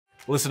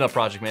Listen up,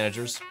 project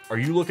managers. Are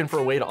you looking for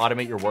a way to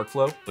automate your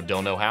workflow but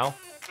don't know how?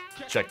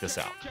 Check this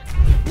out.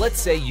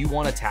 Let's say you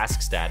want a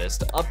task status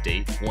to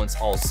update once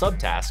all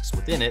subtasks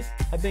within it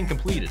have been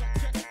completed.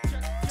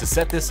 To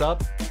set this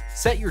up,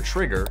 set your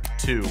trigger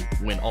to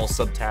when all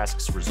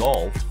subtasks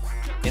resolved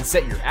and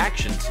set your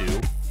action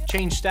to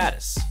change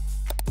status.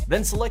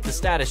 Then select the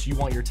status you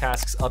want your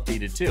tasks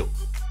updated to.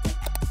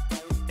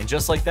 And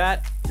just like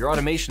that, your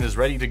automation is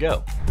ready to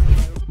go.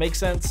 Make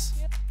sense?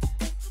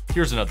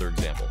 Here's another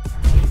example.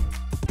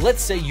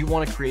 Let's say you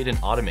want to create an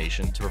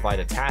automation to provide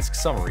a task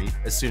summary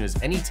as soon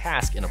as any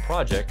task in a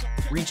project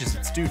reaches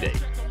its due date.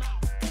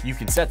 You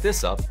can set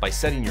this up by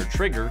setting your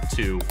trigger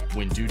to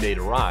when due date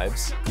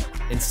arrives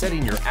and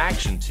setting your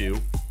action to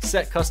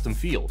set custom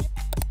field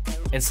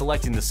and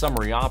selecting the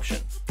summary option.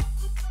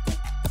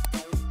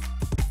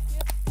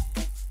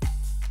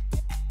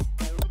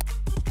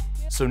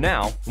 So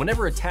now,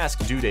 whenever a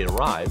task due date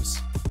arrives,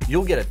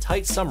 you'll get a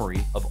tight summary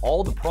of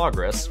all the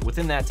progress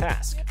within that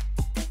task.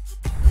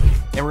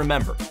 And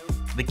remember,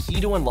 the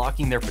key to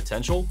unlocking their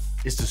potential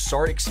is to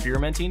start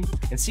experimenting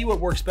and see what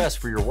works best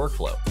for your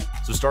workflow.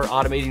 So start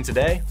automating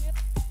today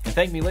and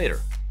thank me later.